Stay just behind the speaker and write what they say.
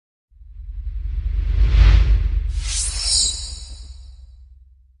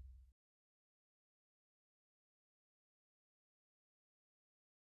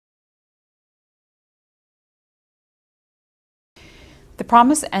The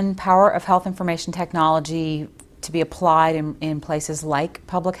promise and power of health information technology to be applied in places like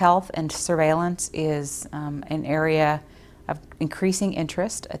public health and surveillance is an area of increasing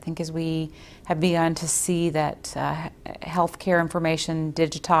interest. I think as we have begun to see that healthcare information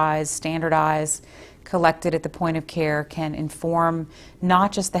digitized, standardized, collected at the point of care can inform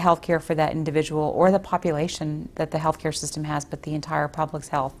not just the healthcare for that individual or the population that the healthcare system has, but the entire public's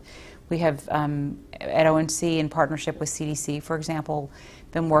health. We have, at ONC, in partnership with CDC, for example,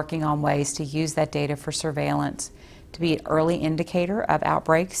 been working on ways to use that data for surveillance, to be an early indicator of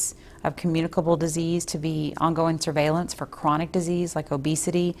outbreaks of communicable disease, to be ongoing surveillance for chronic disease like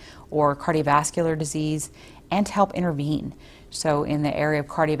obesity or cardiovascular disease, and to help intervene. So in the area of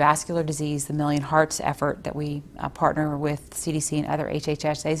cardiovascular disease, the Million Hearts effort that we partner with CDC and other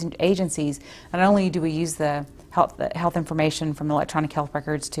HHS agencies, not only do we use the health information from electronic health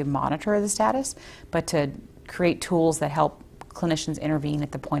records to monitor the status, but to create tools that help clinicians intervene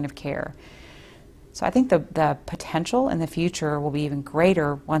at the point of care. So I think the potential in the future will be even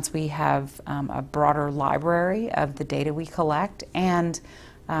greater once we have a broader library of the data we collect and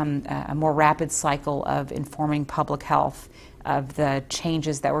a more rapid cycle of informing public health of the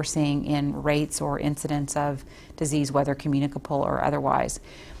changes that we're seeing in rates or incidents of disease, whether communicable or otherwise.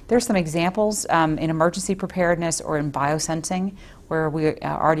 There's some examples in emergency preparedness or in biosensing where we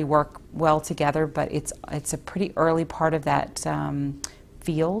already work well together, but it's a pretty early part of that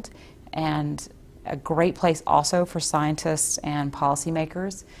field, and a great place also for scientists and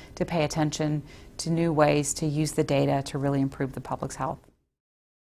policymakers to pay attention to new ways to use the data to really improve the public's health.